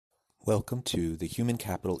Welcome to the Human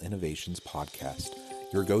Capital Innovations Podcast,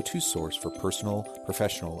 your go-to source for personal,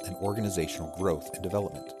 professional, and organizational growth and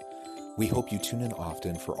development. We hope you tune in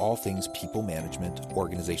often for all things people management,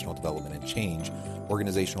 organizational development and change,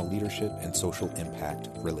 organizational leadership, and social impact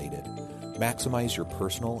related. Maximize your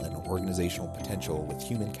personal and organizational potential with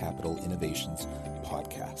Human Capital Innovations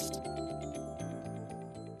Podcast.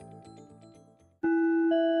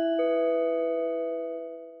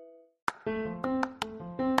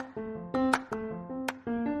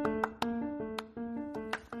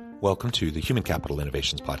 Welcome to the Human Capital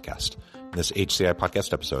Innovations Podcast. In this HCI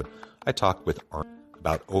podcast episode, I talk with Arnie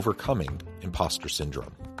about overcoming imposter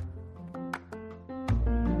syndrome.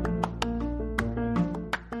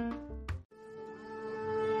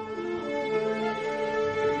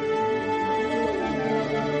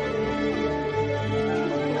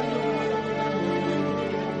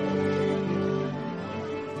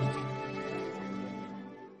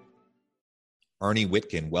 Arnie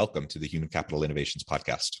Witkin, welcome to the Human Capital Innovations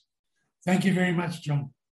Podcast. Thank you very much,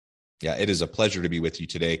 John. Yeah, it is a pleasure to be with you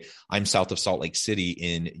today. I'm south of Salt Lake City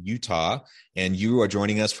in Utah, and you are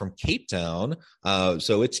joining us from Cape Town.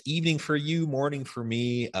 So it's evening for you, morning for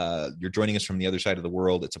me. You're joining us from the other side of the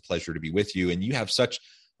world. It's a pleasure to be with you. And you have such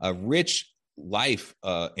a rich life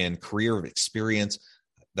and career of experience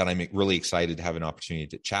that I'm really excited to have an opportunity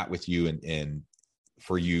to chat with you and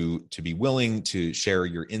for you to be willing to share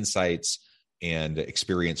your insights and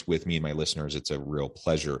experience with me and my listeners. It's a real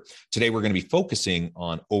pleasure. Today, we're going to be focusing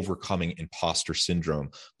on overcoming imposter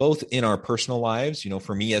syndrome, both in our personal lives. You know,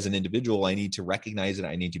 for me as an individual, I need to recognize it.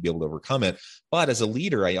 I need to be able to overcome it. But as a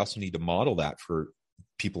leader, I also need to model that for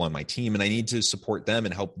people on my team, and I need to support them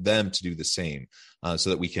and help them to do the same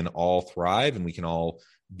so that we can all thrive and we can all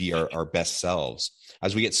be our best selves.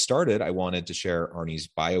 As we get started, I wanted to share Arnie's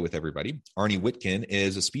bio with everybody. Arnie Witkin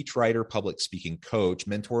is a speechwriter, public speaking coach,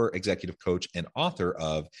 mentor, executive coach, and author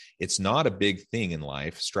of It's Not a Big Thing in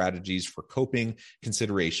Life, Strategies for Coping,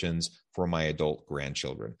 Considerations for My Adult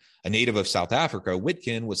Grandchildren. A native of South Africa,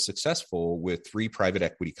 Witkin was successful with 3 private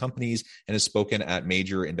equity companies and has spoken at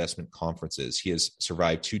major investment conferences. He has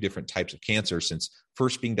survived 2 different types of cancer since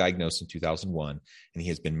first being diagnosed in 2001, and he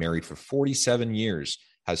has been married for 47 years,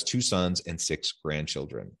 has 2 sons and 6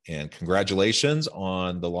 grandchildren. And congratulations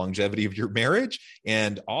on the longevity of your marriage.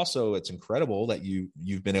 And also, it's incredible that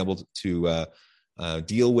you've been able to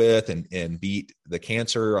deal with and beat the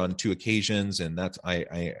cancer on 2 occasions. And that's,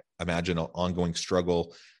 I imagine, an ongoing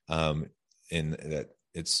struggle in that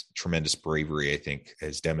it's tremendous bravery, I think,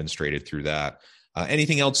 is demonstrated through that.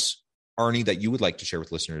 Anything else, Arnie, that you would like to share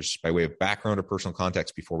with listeners by way of background or personal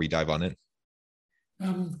context before we dive on in?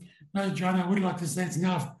 No, John, I would like to say it's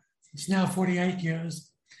now 48 years.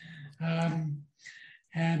 And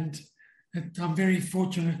I'm very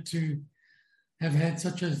fortunate to have had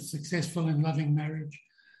such a successful and loving marriage,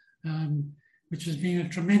 which has been a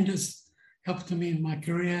tremendous help to me in my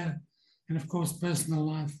career and, of course, personal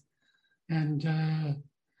life. And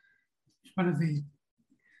one of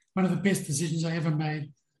the best decisions I ever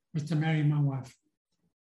made was to marry my wife.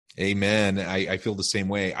 Amen. I feel the same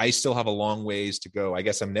way. I still have a long ways to go. I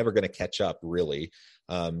guess I'm never going to catch up, really,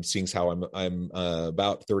 seeing as how I'm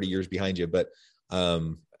about 30 years behind you. But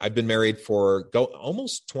I've been married for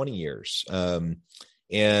almost 20 years,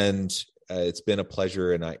 and it's been a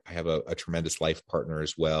pleasure. And I have a tremendous life partner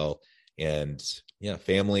as well. And yeah,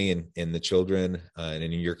 family and the children, and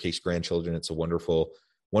in your case, grandchildren. It's a wonderful,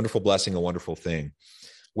 wonderful blessing, a wonderful thing.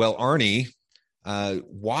 Well, Arnie,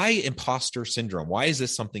 why imposter syndrome? Why is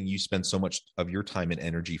this something you spend so much of your time and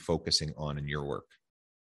energy focusing on in your work?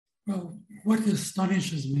 Well, what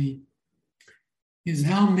astonishes me is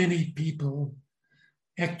how many people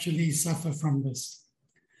actually suffer from this.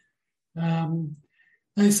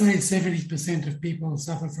 They say 70% of people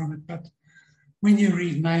suffer from it, but when you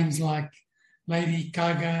read names like Lady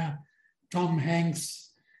Gaga, Tom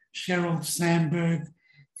Hanks, Sheryl Sandberg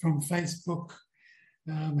from Facebook,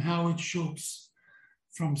 Howard Schultz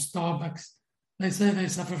from Starbucks, they say they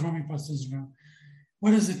suffer from imposter syndrome.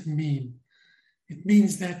 What does it mean? It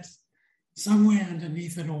means that somewhere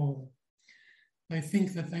underneath it all, they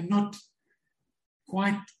think that they're not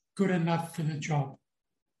quite good enough for the job.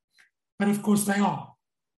 But of course they are.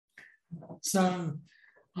 So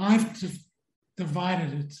I've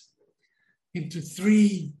divided it into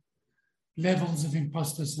 3 levels of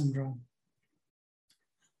imposter syndrome.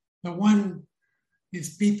 The one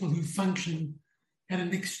is people who function at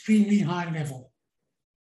an extremely high level,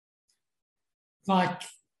 like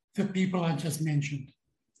the people I just mentioned.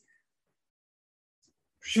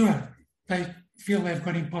 Sure, they feel they've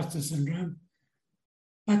got imposter syndrome,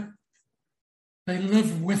 but they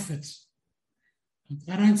live with it.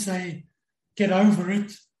 I don't say get over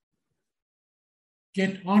it,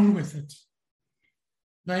 get on with it.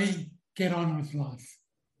 They get on with life.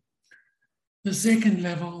 The second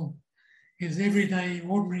level is everyday,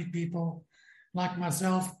 ordinary people like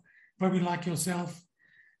myself, probably like yourself.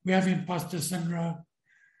 We have imposter syndrome.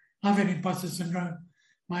 I've had imposter syndrome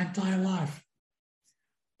my entire life,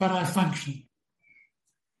 but I function.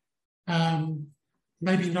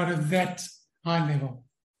 Maybe not at that high level.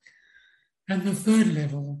 And the third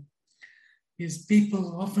level is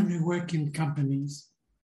people often who work in companies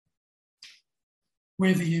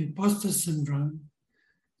where the imposter syndrome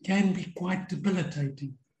can be quite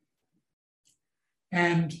debilitating.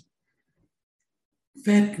 And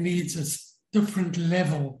that needs a different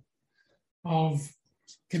level of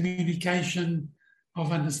communication,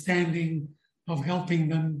 of understanding, of helping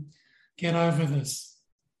them get over this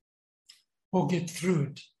or get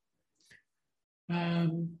through it.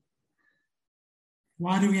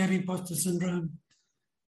 Why do we have imposter syndrome?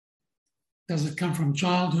 Does it come from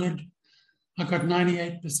childhood? I got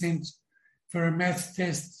 98% for a maths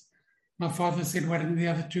test. My father said, what are the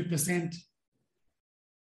other 2%?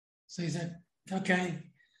 So he said, okay,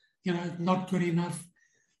 not good enough.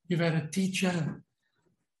 You've had a teacher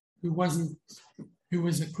who was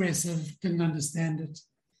aggressive, didn't understand it.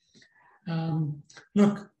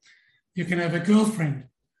 Look, you can have a girlfriend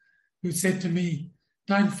who said to me,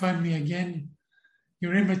 don't phone me again.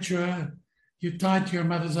 You're immature. You're tied to your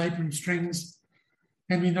mother's apron strings,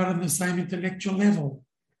 and we're not on the same intellectual level.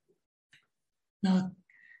 Now,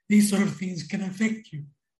 these sort of things can affect you.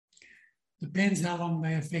 Depends how long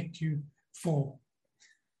they affect you for.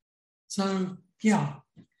 So, yeah,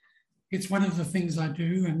 it's one of the things I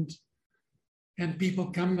do, and people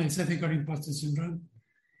come, they say they've got imposter syndrome,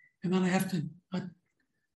 and then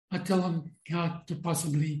I tell them how to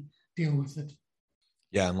possibly deal with it.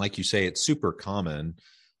 Yeah, and like you say, it's super common.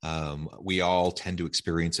 We all tend to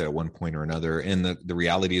experience it at one point or another. And the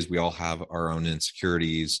reality is we all have our own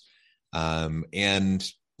insecurities,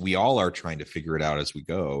 and we all are trying to figure it out as we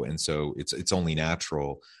go. And so it's only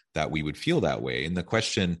natural that we would feel that way. And the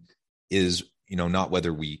question is, not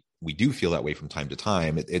whether we do feel that way from time to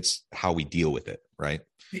time, it's how we deal with it, right?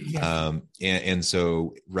 Yeah. And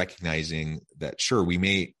so recognizing that, sure, we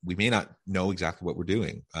may not know exactly what we're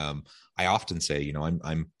doing. I often say,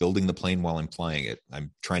 I'm building the plane while I'm flying it.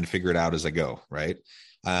 I'm trying to figure it out as I go, right?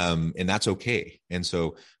 And that's okay. And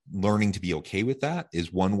so learning to be okay with that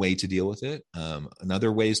is one way to deal with it.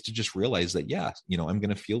 Another way is to just realize that, I'm going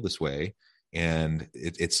to feel this way. And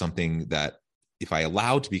it's something that if I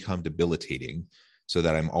allow to become debilitating so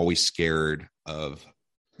that I'm always scared of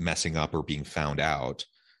messing up or being found out,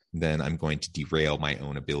 then I'm going to derail my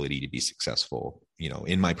own ability to be successful,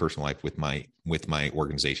 in my personal life, with my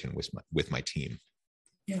organization, with my team.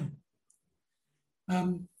 Yeah.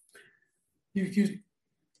 You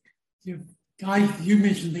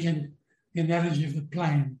mentioned the analogy of the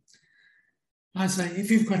plane. I say,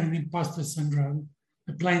 if you've got an imposter syndrome,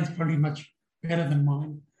 the plane's probably much better than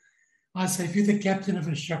mine. I say, if you're the captain of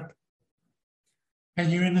a ship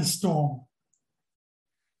and you're in a storm,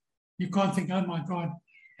 you can't think, oh my God,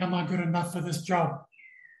 am I good enough for this job?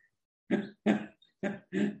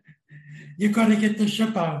 You've got to get the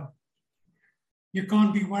ship out. You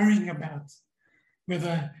can't be worrying about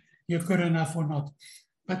whether you're good enough or not.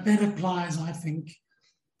 But that applies, I think,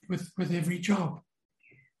 with every job,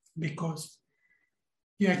 because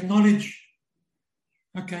you acknowledge,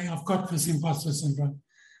 okay, I've got this imposter syndrome.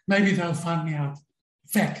 Maybe they'll find me out.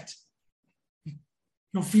 Fact.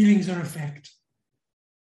 Your feelings are a fact.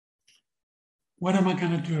 What am I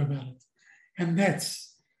going to do about it? And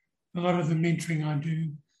that's a lot of the mentoring I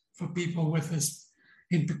do for people with this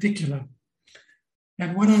in particular.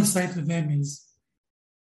 And what I say to them is,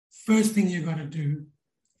 first thing you've got to do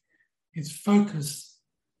is focus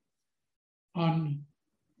on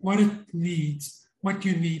what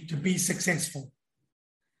you need to be successful.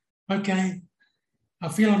 Okay, I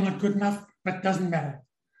feel I'm not good enough, but it doesn't matter.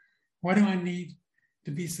 What do I need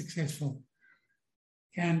to be successful?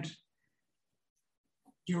 And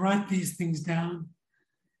you write these things down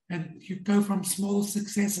and you go from small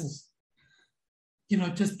successes,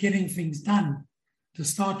 just getting things done to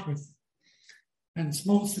start with. And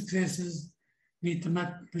small successes lead to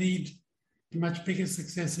much bigger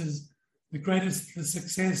successes. The greater the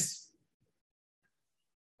success,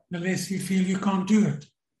 the less you feel you can't do it.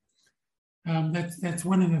 That's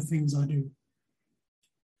one of the things I do.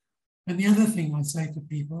 And the other thing I say to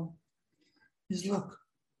people is, look,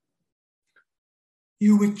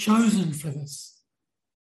 you were chosen for this.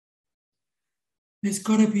 There's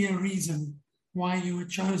got to be a reason why you were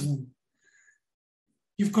chosen.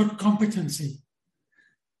 You've got competency.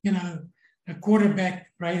 You know, a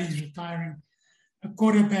quarterback, Brady's retiring, a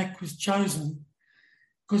quarterback was chosen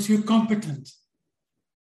because you're competent.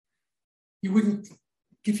 You wouldn't,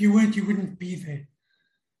 if you weren't, you wouldn't be there.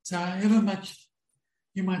 So however much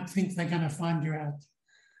you might think they're going to find you out,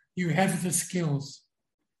 you have the skills.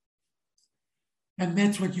 And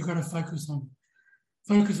that's what you've got to focus on.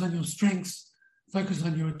 Focus on your strengths, focus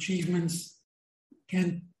on your achievements,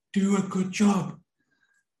 and do a good job.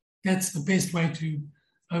 That's the best way to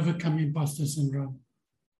overcome imposter syndrome.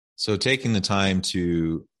 So taking the time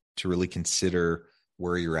to really consider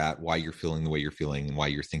where you're at, why you're feeling the way you're feeling, and why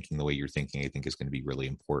you're thinking the way you're thinking, I think is going to be really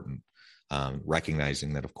important.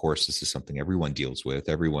 Recognizing that, of course, this is something everyone deals with.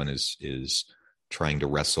 Everyone is trying to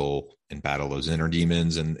wrestle and battle those inner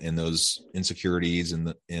demons and those insecurities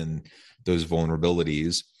and those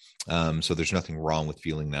vulnerabilities. So there's nothing wrong with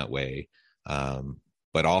feeling that way.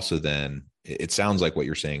 But also then it sounds like what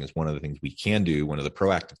you're saying is one of the things we can do. One of the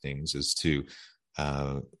proactive things is to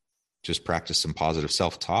just practice some positive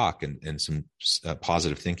self-talk and some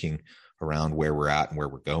positive thinking around where we're at and where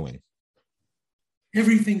we're going.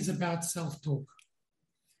 Everything's about self-talk.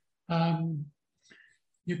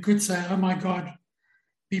 You could say, oh my God,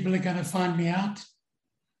 people are going to find me out.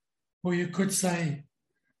 Or you could say,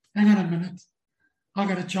 hang on a minute, I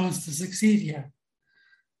got a chance to succeed here.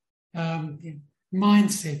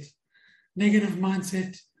 Mindset, negative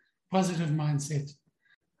mindset, positive mindset.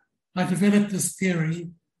 I developed this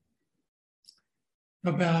theory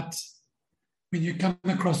about when you come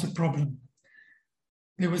across a problem.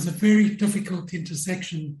 There was a very difficult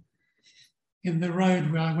intersection in the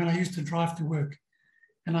road when I used to drive to work,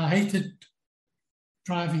 and I hated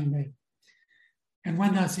driving there. And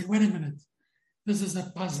one day I said, wait a minute, this is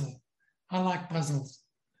a puzzle. I like puzzles.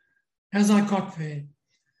 As I got there,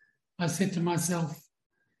 I said to myself,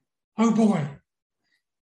 oh boy,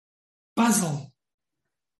 puzzle.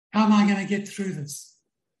 How am I going to get through this?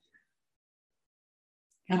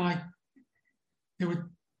 And there were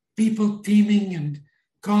people teeming and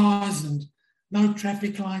cars and no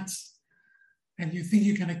traffic lights. And you think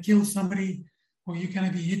you're going to kill somebody or you're going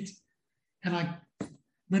to be hit. And I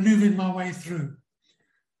maneuvered my way through.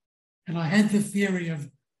 And I had the theory of,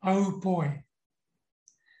 oh boy.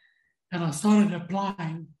 And I started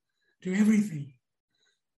applying to everything.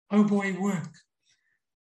 Oh boy, work.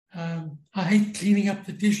 I hate cleaning up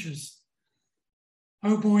the dishes.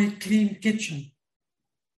 Oh boy, clean kitchen.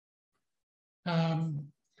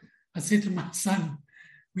 I said to my son,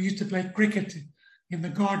 we used to play cricket in the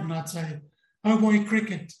garden. I'd say, oh boy,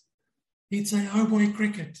 cricket. He'd say, oh boy,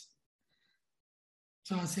 cricket.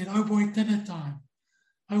 So I said, oh boy, dinner time.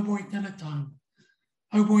 Oh boy, dinner time.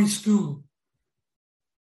 Oh boy, school.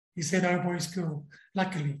 He said, oh boy, school,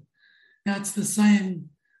 luckily. Now it's the same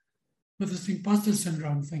with this imposter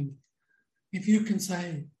syndrome thing. If you can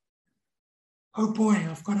say, oh boy,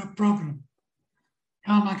 I've got a problem.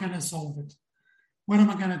 How am I going to solve it? What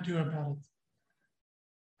am I going to do about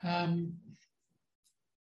it?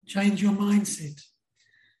 Change your mindset.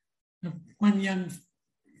 One young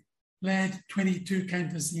lad, 22, came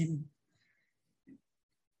to see him,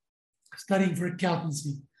 studying for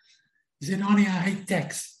accountancy. He said, Arnie, I hate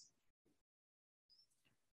tax.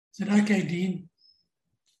 I said, okay, Dean.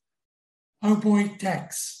 Oh boy,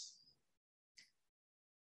 tax.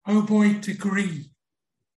 Oh boy, degree.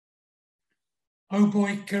 Oh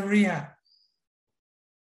boy, career.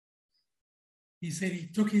 He said he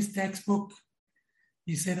took his textbook.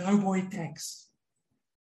 He said, oh boy, tax.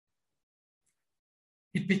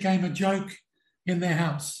 It became a joke in their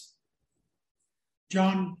house.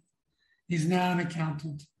 John is now an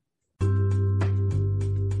accountant.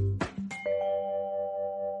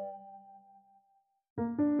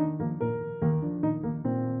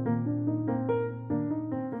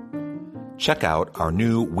 Check out our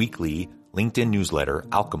new weekly LinkedIn newsletter,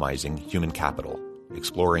 Alchemizing Human Capital,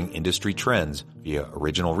 exploring industry trends via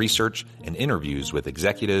original research and interviews with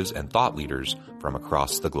executives and thought leaders from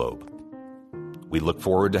across the globe. We look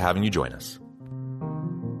forward to having you join us.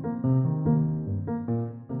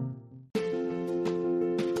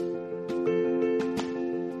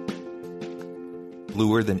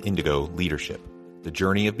 Bluer Than Indigo Leadership, the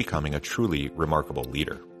journey of becoming a truly remarkable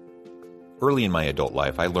leader. Early in my adult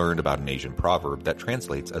life, I learned about an Asian proverb that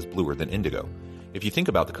translates as bluer than indigo. If you think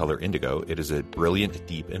about the color indigo, it is a brilliant,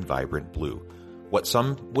 deep, and vibrant blue, what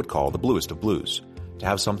some would call the bluest of blues. To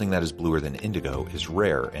have something that is bluer than indigo is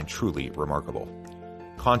rare and truly remarkable.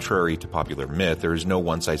 Contrary to popular myth, there is no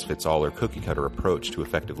one-size-fits-all or cookie-cutter approach to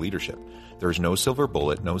effective leadership. There is no silver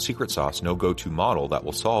bullet, no secret sauce, no go-to model that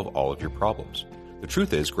will solve all of your problems. The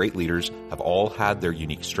truth is, great leaders have all had their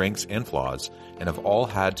unique strengths and flaws, and have all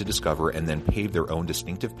had to discover and then pave their own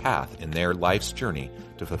distinctive path in their life's journey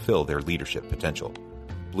to fulfill their leadership potential.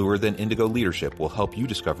 Bluer Than Indigo Leadership will help you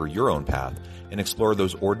discover your own path and explore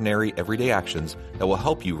those ordinary, everyday actions that will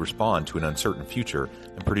help you respond to an uncertain future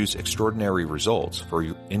and produce extraordinary results for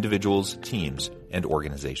your individuals, teams, and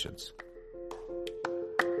organizations.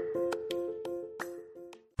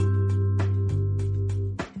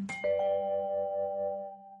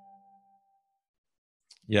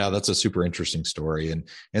 Yeah, that's a super interesting story, and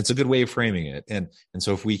it's a good way of framing it. And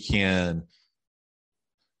so if we can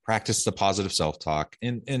practice the positive self-talk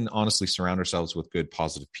and honestly surround ourselves with good,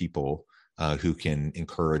 positive people who can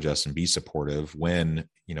encourage us and be supportive when,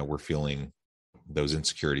 we're feeling those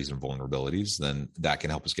insecurities and vulnerabilities, then that can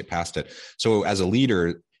help us get past it. So as a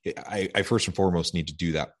leader, I first and foremost need to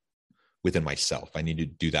do that within myself. I need to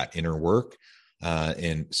do that inner work,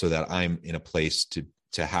 and so that I'm in a place to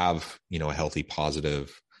have, a healthy,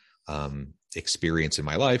 positive experience in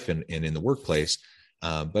my life and in the workplace.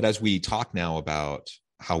 But as we talk now about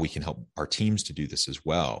how we can help our teams to do this as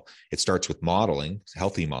well, it starts with modeling,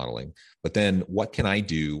 healthy modeling. But then what can I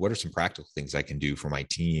do? What are some practical things I can do for my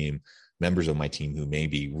team, members of my team who may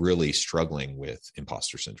be really struggling with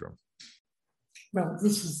imposter syndrome? Well,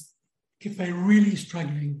 if they're really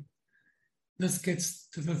struggling, this gets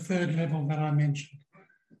to the third level that I mentioned.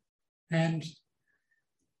 And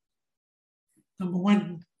number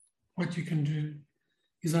one, what you can do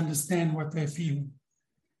is understand what they're feeling.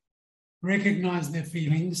 Recognize their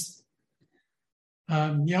feelings.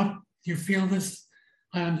 Yep, you feel this.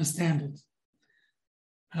 I understand it.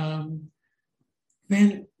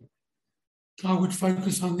 Then I would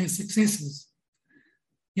focus on their successes.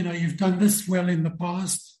 You've done this well in the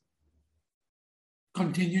past.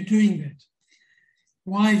 Continue doing that.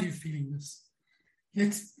 Why are you feeling this?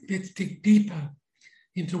 Let's dig deeper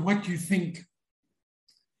into what you think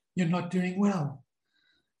you're not doing well.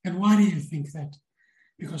 And why do you think that?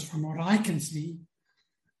 Because from what I can see,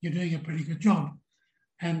 you're doing a pretty good job.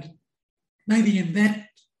 And maybe in that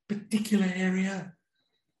particular area,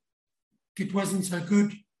 it wasn't so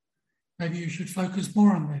good. Maybe you should focus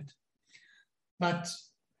more on that. But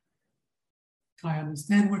I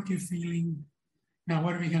understand what you're feeling. Now,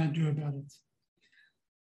 what are we going to do about it?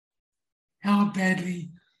 How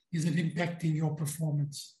badly is it impacting your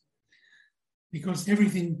performance? Because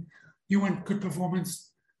everything, you want good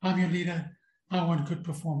performance, I'm your leader, I want good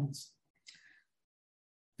performance.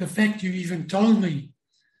 The fact you even told me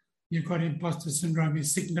you've got imposter syndrome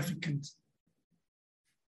is significant,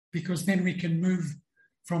 because then we can move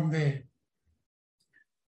from there.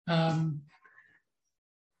 I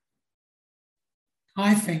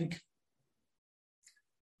think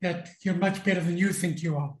that you're much better than you think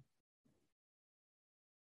you are.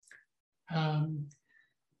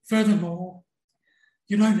 Furthermore,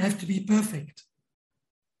 you don't have to be perfect.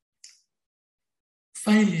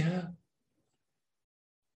 Failure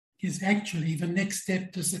is actually the next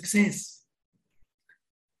step to success.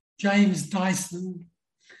 James Dyson,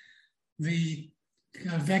 the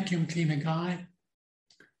vacuum cleaner guy,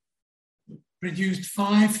 produced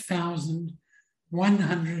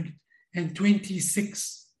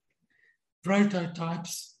 5,126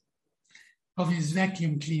 prototypes of his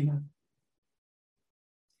vacuum cleaner.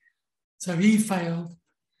 So he failed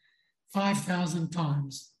 5,000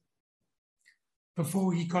 times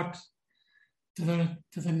before he got to the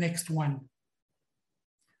next one.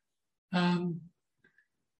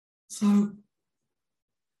 So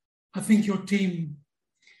I think your team,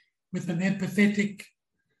 with an empathetic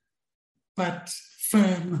but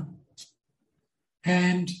firm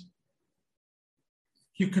hand,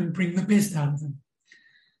 you can bring the best out of them.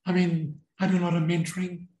 I mean, I do a lot of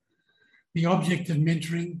mentoring. The object of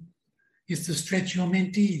mentoring is to stretch your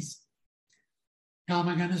mentees. How am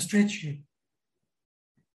I going to stretch you?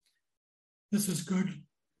 This is good.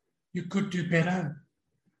 You could do better.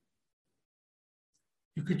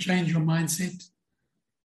 You could change your mindset.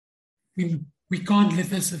 We can't let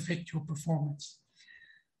this affect your performance.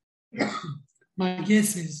 My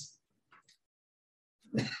guess is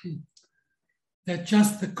that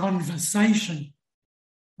just the conversation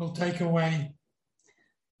will take away,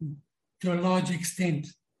 to a large extent,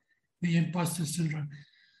 the imposter syndrome.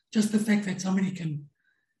 Just the fact that somebody can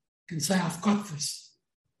say, I've got this.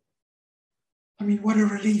 I mean, what a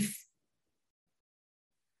relief.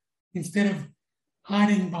 Instead of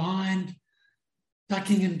hiding behind,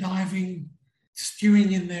 ducking and diving,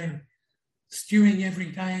 stewing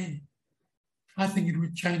every day, I think it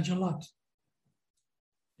would change a lot.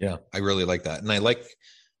 Yeah, I really like that. And I like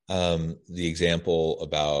the example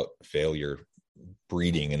about failure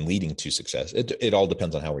breeding and leading to success. It all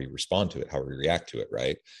depends on how we respond to it, how we react to it,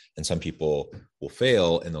 right? And some people will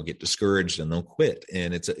fail and they'll get discouraged and they'll quit.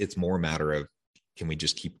 And it's more a matter of, can we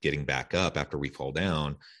just keep getting back up after we fall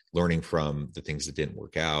down, learning from the things that didn't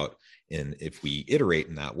work out? And if we iterate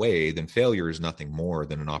in that way, then failure is nothing more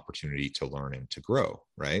than an opportunity to learn and to grow,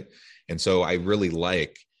 right? And so I really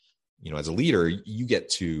like, as a leader, you get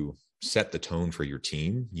to set the tone for your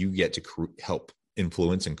team. You get to help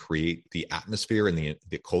influence and create the atmosphere and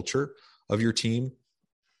the culture of your team.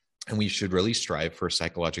 And we should really strive for a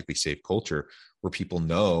psychologically safe culture where people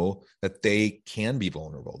know that they can be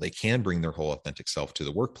vulnerable. They can bring their whole authentic self to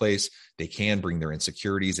the workplace. They can bring their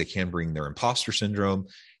insecurities. They can bring their imposter syndrome.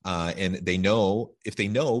 And they know, if they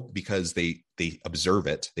know, because they observe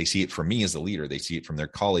it, they see it from me as a leader, they see it from their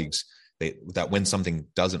colleagues, that when something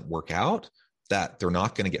doesn't work out, that they're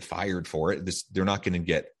not going to get fired for it. They're not going to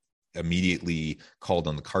get immediately called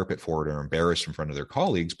on the carpet for it or embarrassed in front of their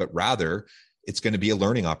colleagues, but rather it's going to be a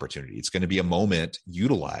learning opportunity. It's going to be a moment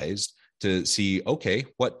utilized to see, okay,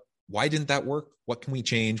 why didn't that work? What can we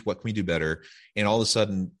change? What can we do better? And all of a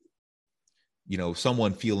sudden,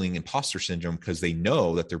 someone feeling imposter syndrome because they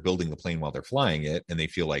know that they're building the plane while they're flying it, and they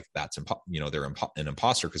feel like that's, they're an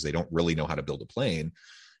imposter because they don't really know how to build a plane.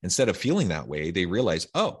 Instead of feeling that way, they realize,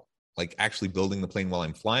 oh, like actually building the plane while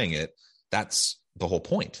I'm flying it, that's the whole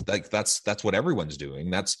point. Like that's what everyone's doing.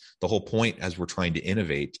 That's the whole point as we're trying to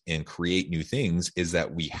innovate and create new things, is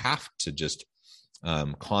that we have to just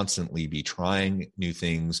constantly be trying new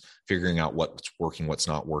things, figuring out what's working, what's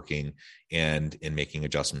not working, and making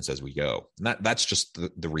adjustments as we go. And that's just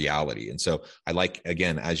the reality. And so I like,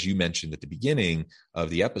 again, as you mentioned at the beginning of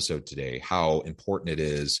the episode today, how important it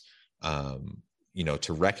is,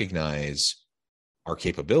 to recognize our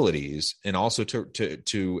capabilities, and also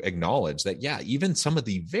to acknowledge that, yeah, even some of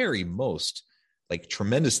the very most like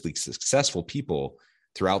tremendously successful people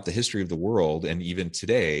throughout the history of the world, and even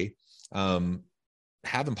today,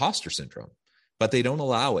 have imposter syndrome, but they don't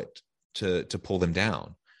allow it to pull them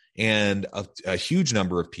down. And a huge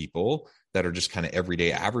number of people that are just kind of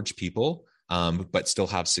everyday average people, but still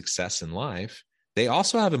have success in life, they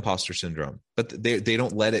also have imposter syndrome, but they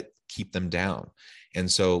don't let it keep them down. And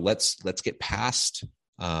so let's get past,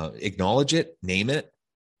 acknowledge it, name it,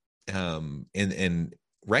 and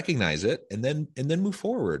recognize it, and then move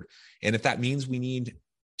forward. And if that means we need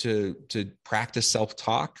to practice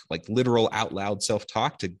self-talk, like literal out loud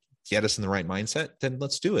self-talk to get us in the right mindset, then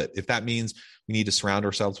let's do it. If that means we need to surround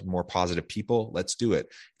ourselves with more positive people, let's do it.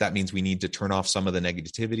 If that means we need to turn off some of the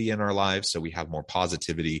negativity in our lives so we have more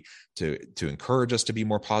positivity to encourage us to be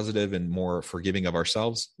more positive and more forgiving of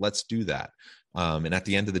ourselves, let's do that. And at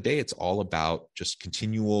the end of the day, it's all about just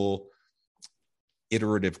continual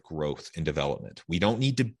iterative growth and development. We don't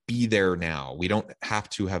need to be there now. We don't have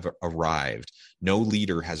to have arrived. No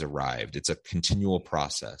leader has arrived. It's a continual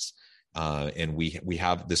process. And we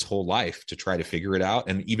have this whole life to try to figure it out.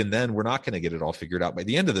 And even then, we're not going to get it all figured out by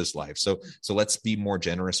the end of this life. So let's be more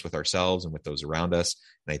generous with ourselves and with those around us.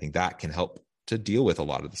 And I think that can help to deal with a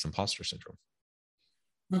lot of this imposter syndrome.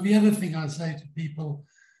 Well, the other thing I say to people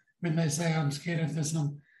when they say, I'm scared of this,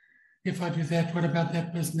 if I do that, what about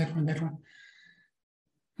that person, that one?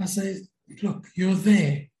 I say, look, you're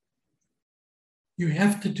there. You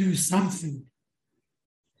have to do something,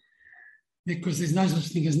 because there's no such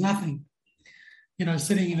thing as nothing.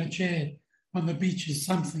 Sitting in a chair on the beach is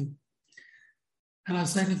something. And I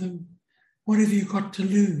say to them, what have you got to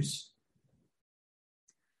lose?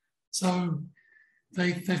 So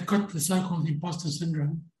they've got the so-called imposter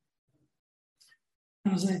syndrome.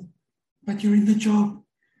 And I say, but you're in the job.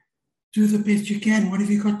 Do the best you can. What have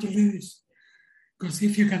you got to lose? Because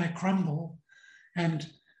if you're going to crumble and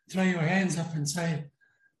throw your hands up and say,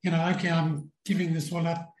 okay, I'm giving this all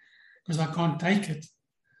up because I can't take it,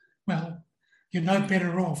 well, you're no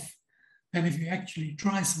better off than if you actually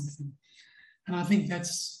try something. And I think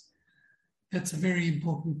that's a very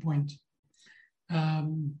important point,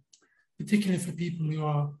 particularly for people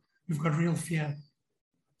who've got real fear.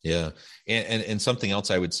 Yeah. And something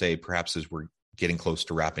else I would say, perhaps as we're getting close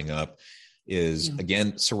to wrapping up, is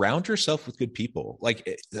again, surround yourself with good people.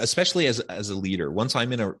 Like, especially as a leader, once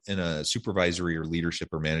I'm in a supervisory or leadership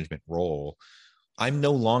or management role, I'm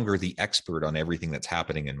no longer the expert on everything that's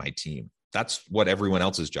happening in my team. That's what everyone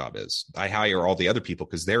else's job is. I hire all the other people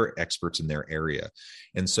because they're experts in their area.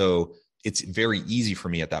 And so it's very easy for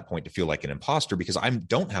me at that point to feel like an imposter because I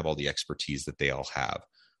don't have all the expertise that they all have.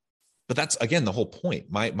 But that's, again, the whole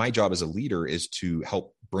point. My job as a leader is to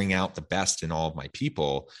help bring out the best in all of my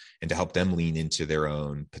people and to help them lean into their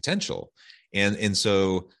own potential. And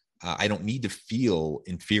so I don't need to feel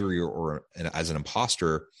inferior or as an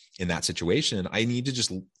imposter in that situation. I need to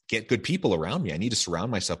just get good people around me. I need to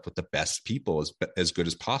surround myself with the best people as good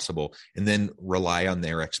as possible, and then rely on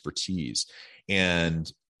their expertise.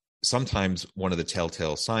 And sometimes one of the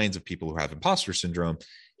telltale signs of people who have imposter syndrome,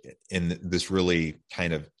 and this really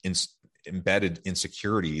kind of embedded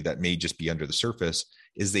insecurity that may just be under the surface,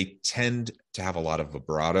 is they tend to have a lot of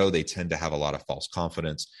vibrato. They tend to have a lot of false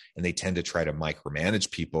confidence, and they tend to try to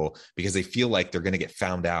micromanage people because they feel like they're going to get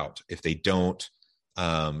found out if they don't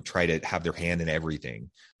try to have their hand in everything.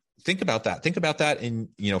 Think about that. Think about that in,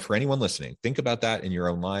 for anyone listening, think about that in your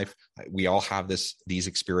own life. We all have these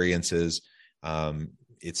experiences.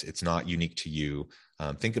 It's not unique to you.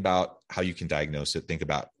 Think about how you can diagnose it. Think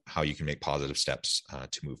about how you can make positive steps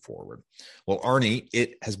to move forward. Well, Arnie,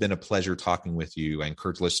 it has been a pleasure talking with you. I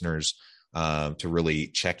encourage listeners to really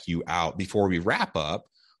check you out. Before we wrap up,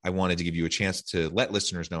 I wanted to give you a chance to let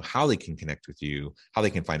listeners know how they can connect with you, how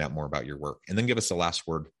they can find out more about your work, and then give us the last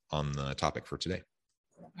word on the topic for today.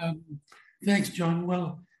 Thanks, John.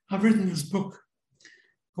 Well, I've written this book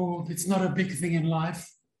called It's Not a Big Thing in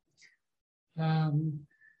Life,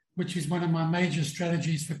 which is one of my major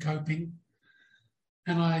strategies for coping.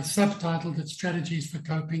 And I subtitled it Strategies for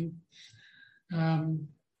Coping,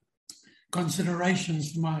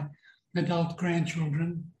 Considerations for My Adult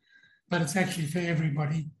Grandchildren, but it's actually for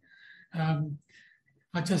everybody. That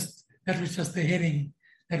was just the heading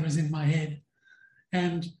that was in my head.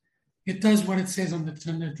 And it does what it says on the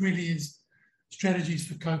tin. It really is strategies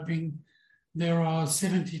for coping. There are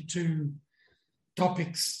 72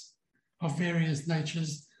 topics of various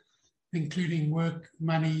natures, including work,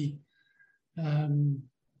 money,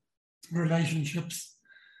 relationships,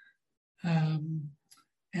 and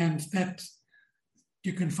that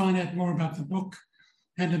you can find out more about the book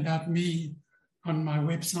and about me on my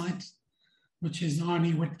website, which is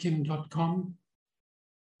arniewitkin.com,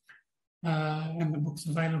 and the book's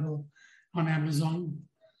available on Amazon.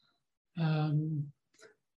 And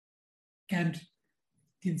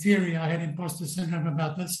in theory, I had imposter syndrome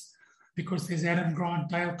about this because there's Adam Grant,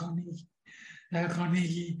 Dale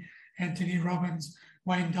Carnegie, Anthony Robbins,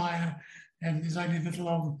 Wayne Dyer, and there's only little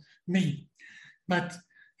old me. But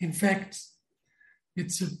in fact,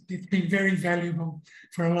 it's been very valuable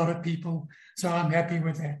for a lot of people, so I'm happy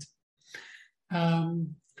with that.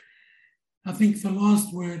 I think the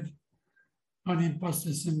last word on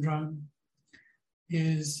imposter syndrome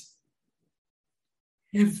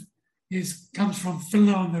comes from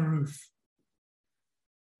Fiddler on the Roof,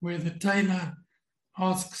 where the tailor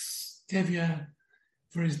asks Tevye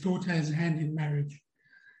for his daughter's hand in marriage.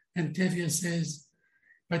 And Tevye says,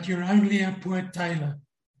 "But you're only a poor tailor."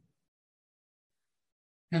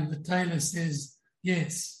 And the tailor says,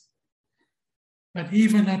 "Yes, but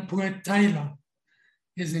even a poor tailor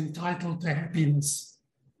is entitled to happiness."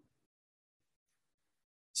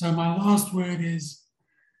 So my last word is,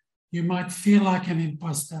 you might feel like an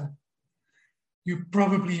imposter. You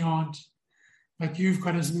probably aren't, but you've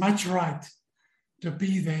got as much right to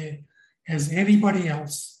be there as anybody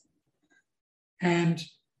else, and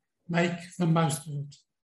make the most of it.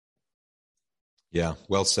 Yeah,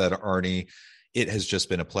 well said, Arnie. It has just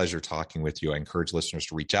been a pleasure talking with you. I encourage listeners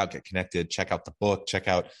to reach out, get connected, check out the book, check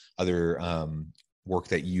out other work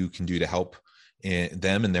that you can do to help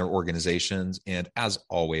them and their organizations. And as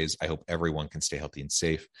always, I hope everyone can stay healthy and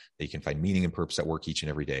safe, that you can find meaning and purpose at work each and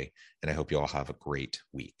every day. And I hope you all have a great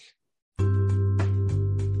week.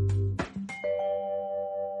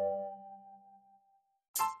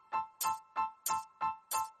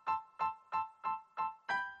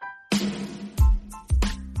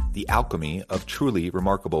 The alchemy of truly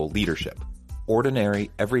remarkable leadership.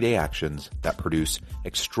 Ordinary, everyday actions that produce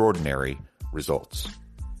extraordinary results.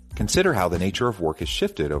 Consider how the nature of work has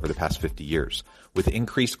shifted over the past 50 years. With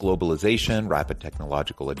increased globalization, rapid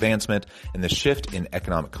technological advancement, and the shift in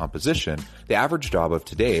economic composition, the average job of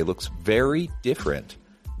today looks very different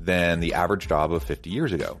than the average job of 50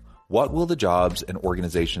 years ago. What will the jobs and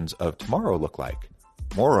organizations of tomorrow look like?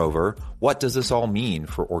 Moreover, what does this all mean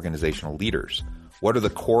for organizational leaders? What are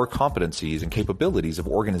the core competencies and capabilities of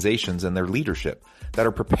organizations and their leadership that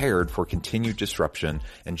are prepared for continued disruption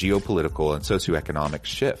and geopolitical and socioeconomic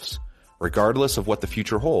shifts? Regardless of what the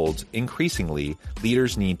future holds, increasingly,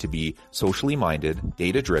 leaders need to be socially minded,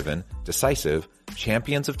 data-driven, decisive,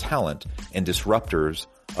 champions of talent, and disruptors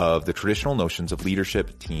of the traditional notions of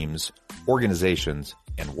leadership, teams, organizations,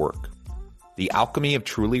 and work. The alchemy of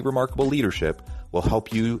truly remarkable leadership will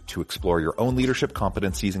help you to explore your own leadership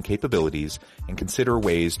competencies and capabilities and consider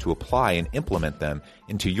ways to apply and implement them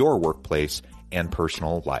into your workplace and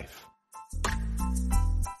personal life.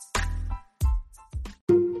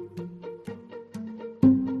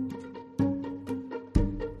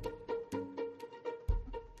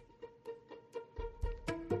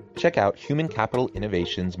 check out Human Capital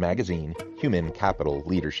Innovations magazine, Human Capital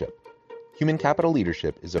Leadership. Human Capital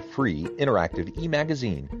Leadership is a free, interactive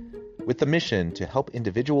e-magazine with the mission to help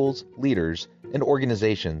individuals, leaders, and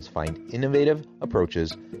organizations find innovative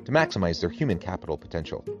approaches to maximize their human capital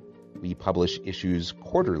potential. We publish issues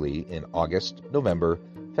quarterly in August, November,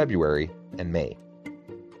 February, and May.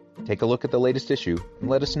 Take a look at the latest issue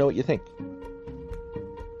and let us know what you think.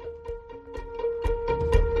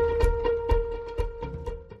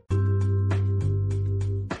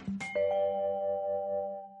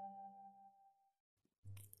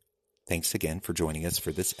 Thanks again for joining us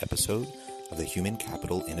for this episode of the Human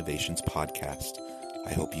Capital Innovations Podcast.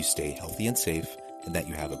 I hope you stay healthy and safe and that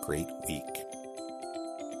you have a great week.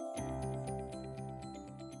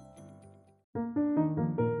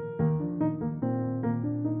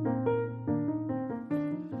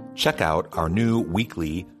 Check out our new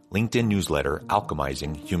weekly LinkedIn newsletter,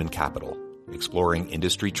 Alchemizing Human Capital, exploring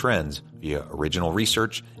industry trends via original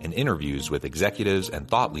research and interviews with executives and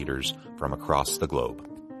thought leaders from across the globe.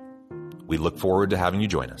 We look forward to having you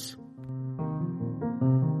join us.